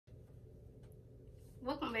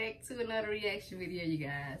Welcome back to another reaction video, you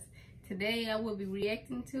guys. Today I will be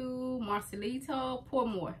reacting to Marcelito,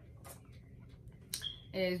 Pomoy.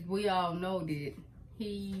 As we all know that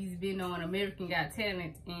he's been on American Got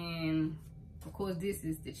Talent, and of course this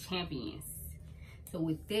is the champions. So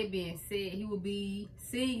with that being said, he will be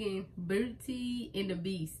singing Beauty and the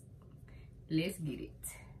Beast. Let's get it.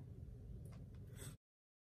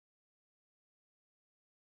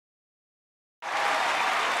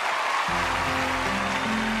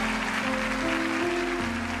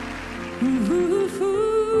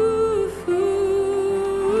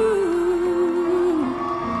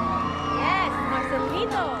 Yes,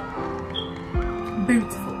 Marcelito.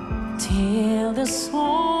 Beautiful. Till the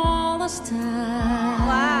smallest time.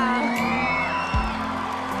 Wow.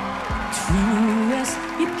 True as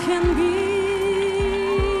it can be.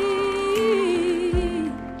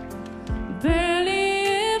 Barely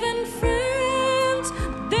even friends,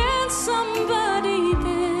 then somebody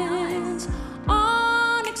bends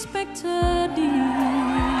unexpectedly.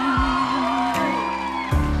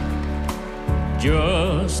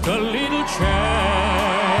 Just a little chance,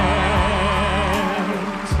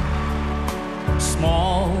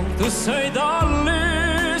 small to say the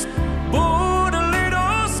least, but a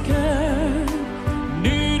little scared.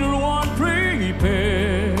 Neither one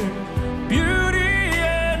prepared. Beauty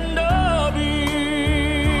and the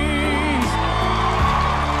Beast.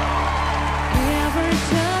 Ever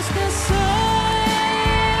just the same.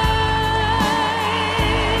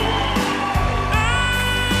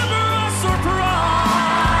 Ever a surprise.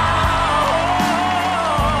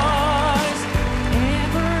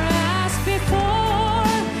 Ever as before.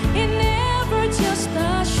 It never just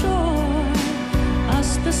assured us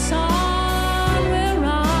the sun will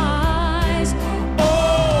rise. Oh,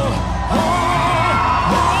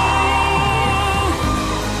 oh, oh.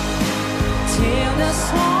 Till the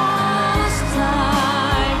smallest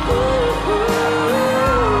time. Ooh,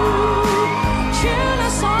 chill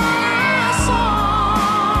us on our song.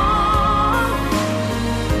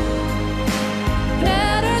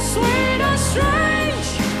 Bittersweet or strange,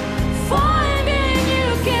 finding you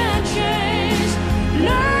can change,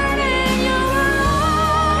 learning you were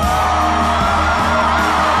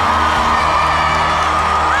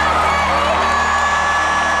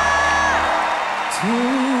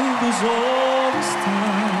till there's all this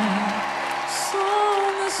time,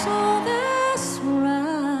 song is all that's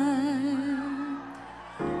right.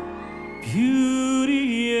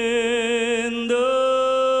 Beauty and the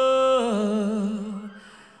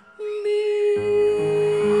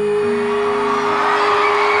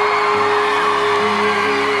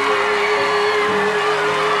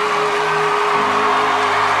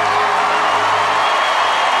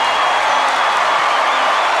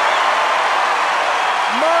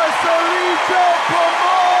Marcelito,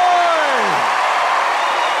 Pomoy!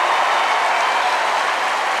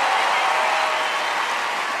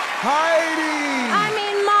 Heidi!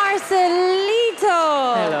 Marcelito.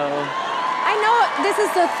 Hello. I know this is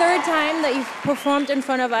the third time that you've performed in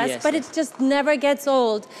front of us, Yes, but yes. it just never gets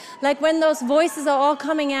old. Like when those voices are all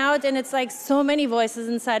coming out and it's like so many voices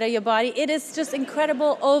inside of your body, it is just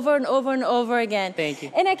incredible over and over and over again. Thank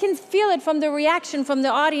you. And I can feel it from the reaction from the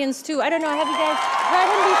audience too. I don't know, have you guys heard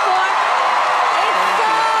him before?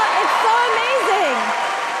 It's so amazing.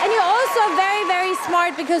 And you're also very, very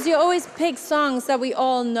smart because you always pick songs that we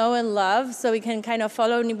all know and love so we can kind of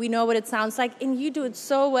follow and we know what it sounds like. And you do it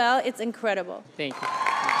so well, it's incredible. Thank you.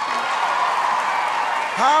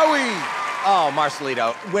 Howie! Oh,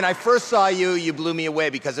 Marcelito, when I first saw you, you blew me away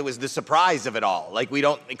because it was the surprise of it all. Like, we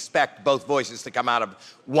don't expect both voices to come out of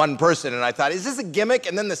one person. And I thought, is this a gimmick?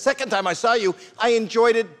 And then the second time I saw you, I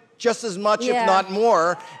enjoyed it just as much, Yeah. if not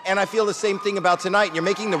more. And I feel the same thing about tonight. You're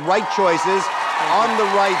making the right choices on the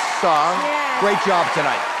right song. Yes. Great job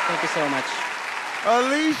tonight. Thank you so much.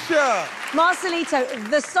 Alicia! Marcelito,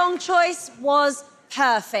 the song choice was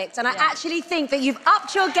perfect. And I actually think that you've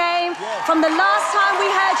upped your game from the last time we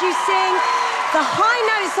heard you sing. The high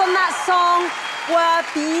notes on that song were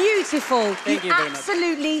beautiful. Thank you very much.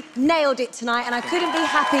 Absolutely nailed it tonight, and I couldn't be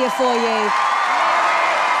happier for you.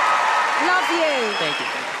 Love you. Thank you.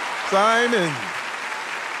 Simon!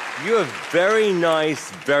 You're a very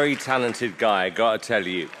nice, very talented guy, I gotta tell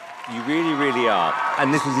you. You really, really are.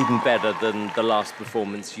 And this was even better than the last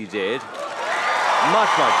performance you did.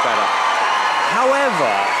 Much, much better.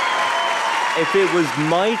 However, if it was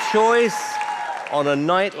my choice, on a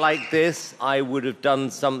night like this, I would have done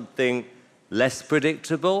something less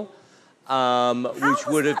predictable, which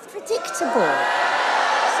would have... predictable?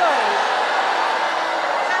 Sorry.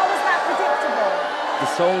 How was that predictable? The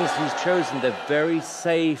songs he's chosen, they're very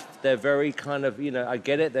safe, they're very kind of, you know, I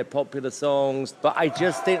get it, they're popular songs, but I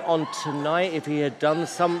just think on tonight, if he had done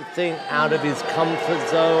something out of his comfort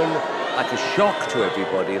zone, like a shock to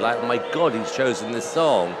everybody, like, oh my God, he's chosen this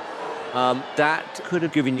song, that could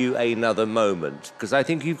have given you another moment, because I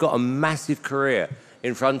think you've got a massive career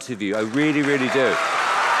in front of you. I really, really do.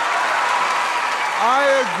 I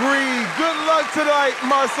agree. Good luck tonight,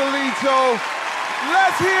 Marcelito.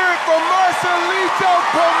 Let's hear it for Marcelito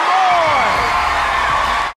Pomoy.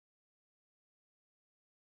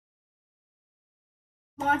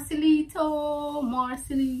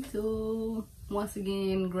 Marcelito. Once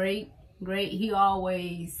again, great. He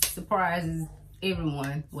always surprises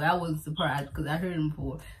everyone. Well, I wasn't surprised because I heard him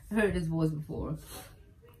before. I heard his voice before.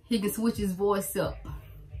 He can switch his voice up.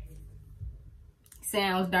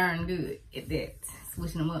 Sounds darn good at that,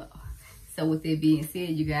 switching them up. So with that being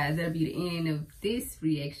said, you guys, that'll be the end of this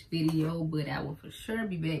reaction video, but I will for sure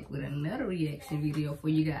be back with another reaction video for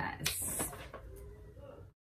you guys.